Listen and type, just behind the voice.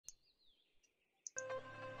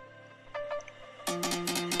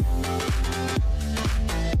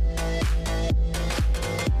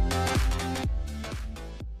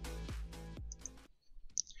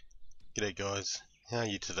how are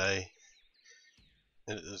you today?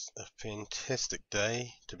 It is a fantastic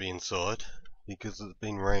day to be inside because it's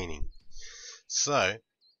been raining. So,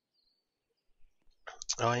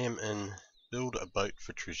 I am in Build a Boat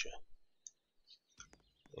for Treasure.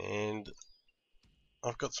 And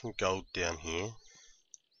I've got some gold down here.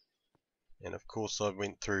 And of course I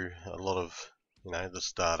went through a lot of, the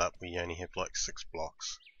startup. We only have like 6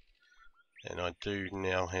 blocks. And I do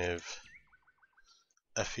now have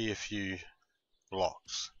a fair few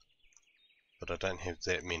blocks, but I don't have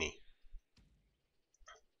that many.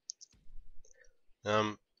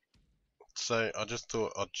 So I just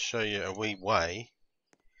thought I'd show you a wee way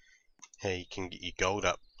how you can get your gold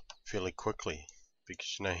up fairly quickly,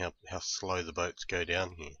 because you know how slow the boats go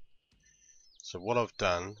down here. So what I've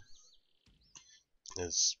done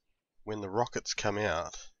is, when the rockets come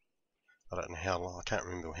out, I don't know how long, I can't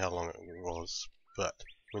remember how long it was, but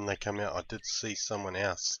when they come out I did see someone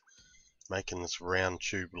else making this round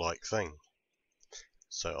tube like thing.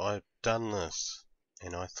 So I've done this,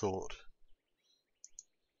 and I thought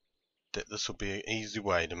that this will be an easy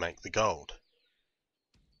way to make the gold.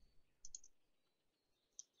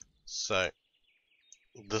 So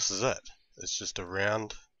this is it. It's just a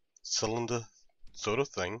round cylinder sort of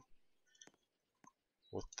thing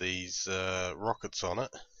with these rockets on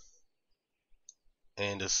it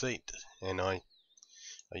and a seat, and I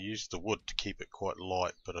used the wood to keep it quite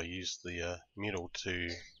light, but I used the metal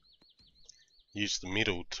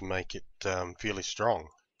to make it fairly strong.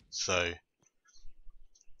 So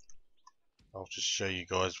I'll just show you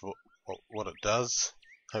guys what it does.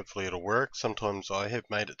 Hopefully it'll work. Sometimes I have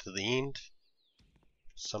made it to the end,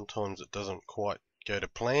 sometimes it doesn't quite go to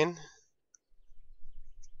plan,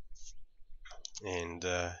 and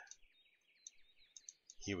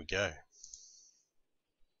here we go.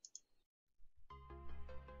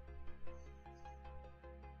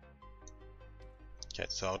 Okay,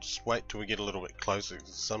 so I'll just wait till we get a little bit closer,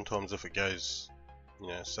 because sometimes if it goes,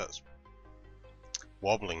 starts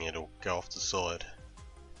wobbling, it'll go off the side.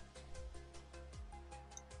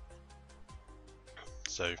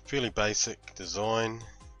 So fairly basic design,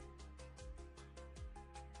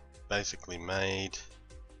 basically made.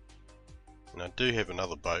 And I do have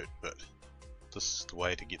another boat, but this is the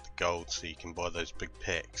way to get the gold, so you can buy those big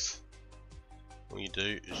packs. All you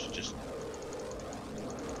do is you just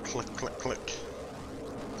click, click, click.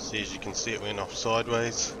 See, as you can see, it went off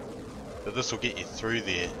sideways, but this will get you through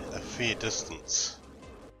there a fair distance.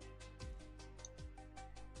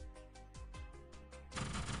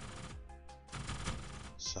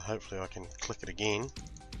 So hopefully I can click it again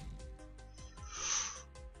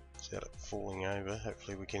without it falling over.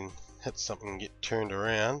 Hopefully we can hit something and get turned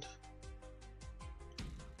around.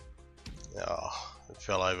 Oh, it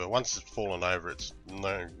fell over. Once it's fallen over, it's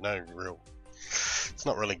it's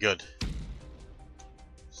not really good.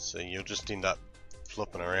 So you'll just end up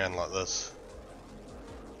flipping around like this,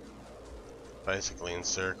 basically in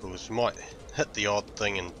circles. You might hit the odd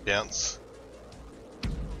thing and bounce,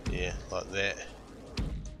 yeah, like that.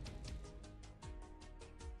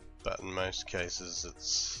 But in most cases,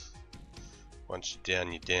 it's once you're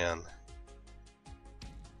down, you're down.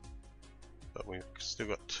 But we've still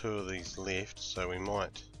got 2 of these left, so we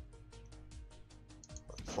might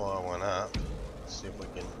fire one up, see if we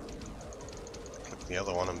can click the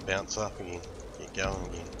other one and bounce up again, get going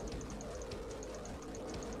again.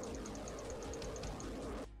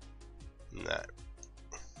 No.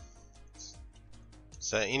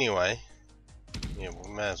 So anyway, yeah,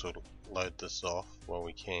 we may as well load this off while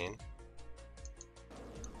we can.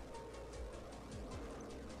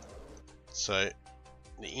 So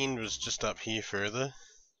the end was just up here further,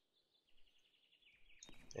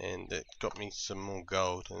 and it got me some more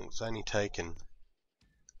gold, and it's only taken,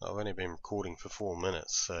 I've only been recording for 4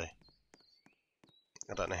 minutes, so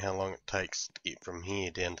I don't know how long it takes to get from here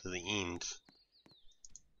down to the end,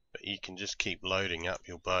 but you can just keep loading up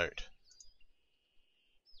your boat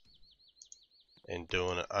and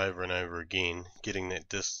doing it over and over again, getting that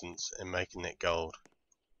distance and making that gold.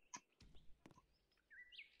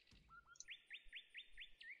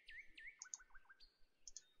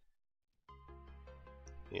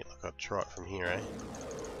 Yeah, look, I'll try it from here, eh?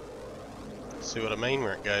 See what I mean,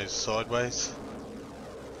 where it goes sideways?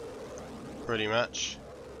 Pretty much.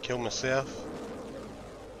 Kill myself.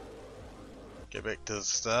 Go back to the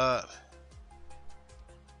start.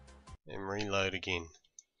 And reload again.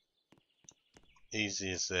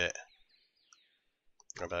 Easy as that.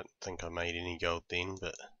 I don't think I made any gold then,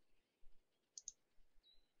 but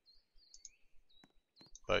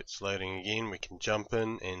boat's loading again. We can jump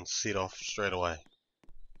in and set off straight away.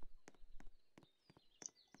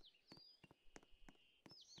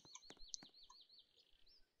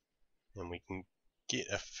 and we can get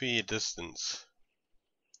a fair distance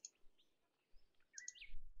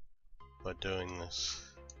by doing this.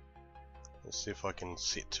 Let's see if I can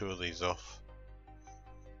set 2 of these off.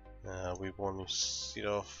 We want to set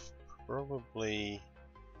off probably,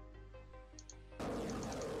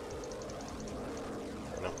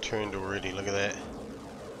 and I've turned already, look at that.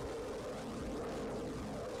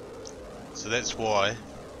 So that's why,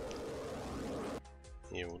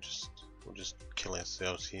 yeah, we'll just kill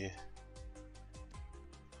ourselves here.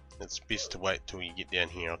 It's best to wait till you get down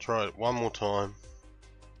here. I'll try it one more time.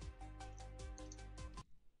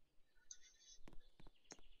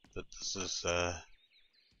 But this is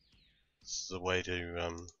a way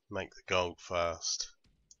to make the gold fast.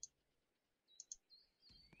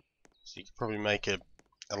 So you could probably make a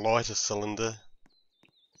lighter cylinder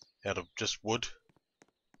out of just wood,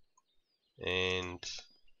 and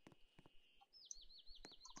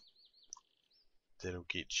that'll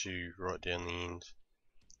get you right down the end.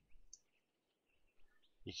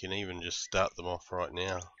 You can even just start them off right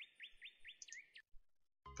now,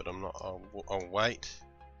 but I'm not. I'll wait.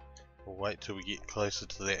 We'll wait till we get closer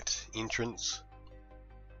to that entrance,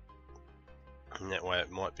 and that way it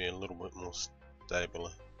might be a little bit more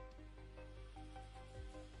stable.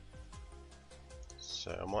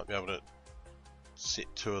 So I might be able to set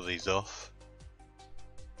 2 of these off.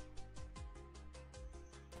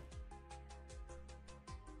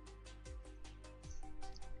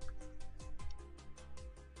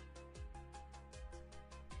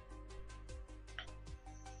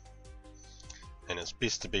 And it's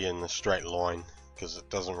best to be in the straight line, because it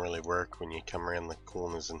doesn't really work when you come around the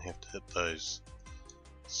corners and have to hit those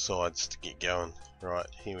sides to get going. Right,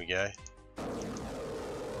 here we go.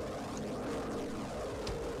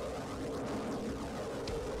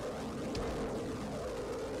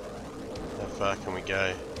 How far can we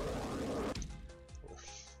go?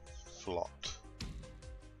 Flopped.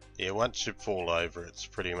 Yeah, once you fall over, it's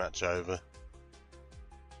pretty much over.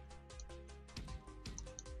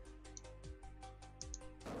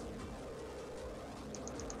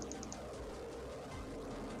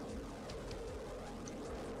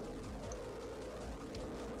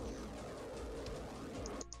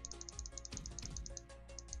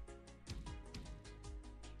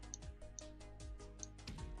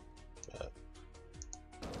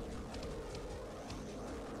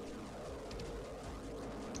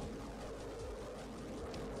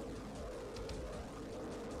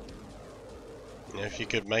 Now, if you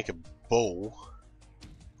could make a ball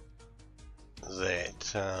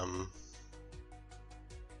that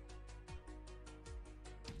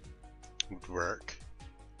would work.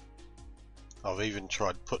 I've even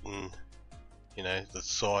tried putting, you know, the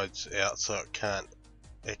sides out so it can't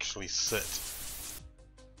actually sit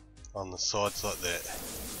on the sides like that.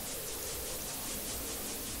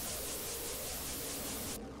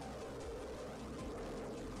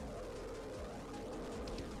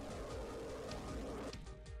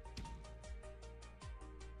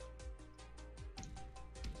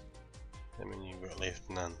 How many you've got left?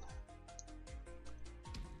 None.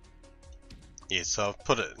 Yeah, so I've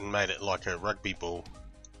put it and made it like a rugby ball,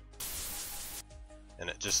 and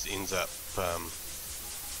it just ends up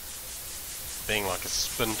being like a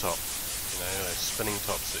spin top, you know, those spinning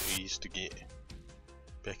tops that you used to get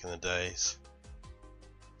back in the days.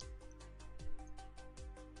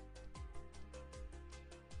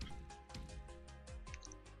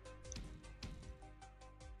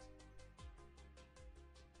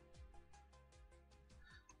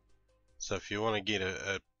 So if you want to get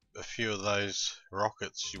a few of those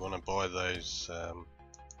rockets, you want to buy those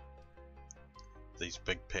these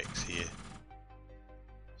big packs here.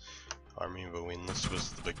 I remember when this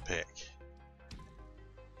was the big pack.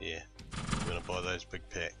 Yeah, you're going to buy those big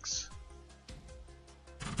packs.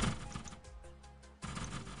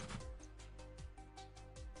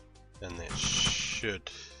 And that should...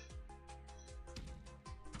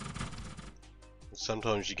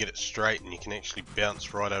 Sometimes you get it straight and you can actually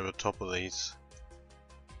bounce right over top of these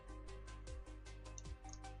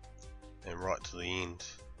and right to the end.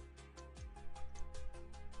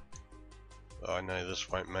 I know this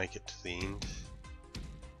won't make it to the end,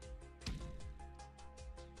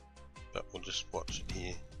 but we'll just watch it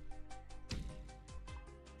here.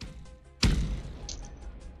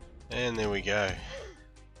 And there we go.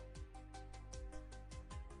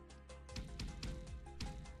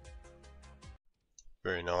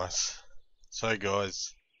 Very nice. So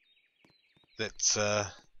guys, that's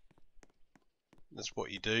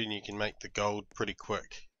what you do, and you can make the gold pretty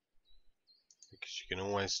quick, because you can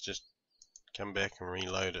always just come back and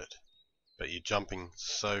reload it, but you're jumping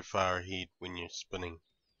so far ahead when you're spinning.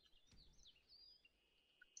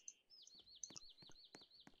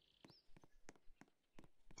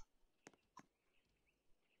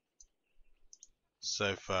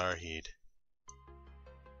 so far ahead.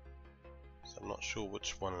 So I'm not sure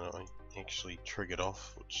which one I actually triggered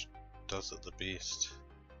off, which does it the best.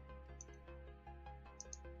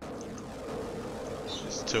 It's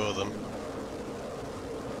just two of them.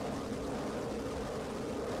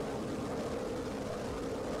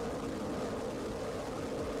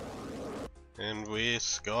 And we're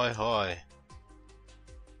sky high.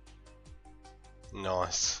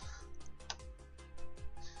 Nice.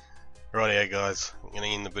 Rightio guys, I'm going to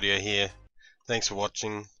end the video here. Thanks for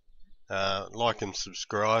watching. Like and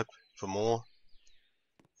subscribe for more.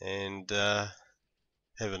 And have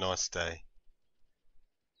a nice day.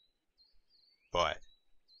 Bye.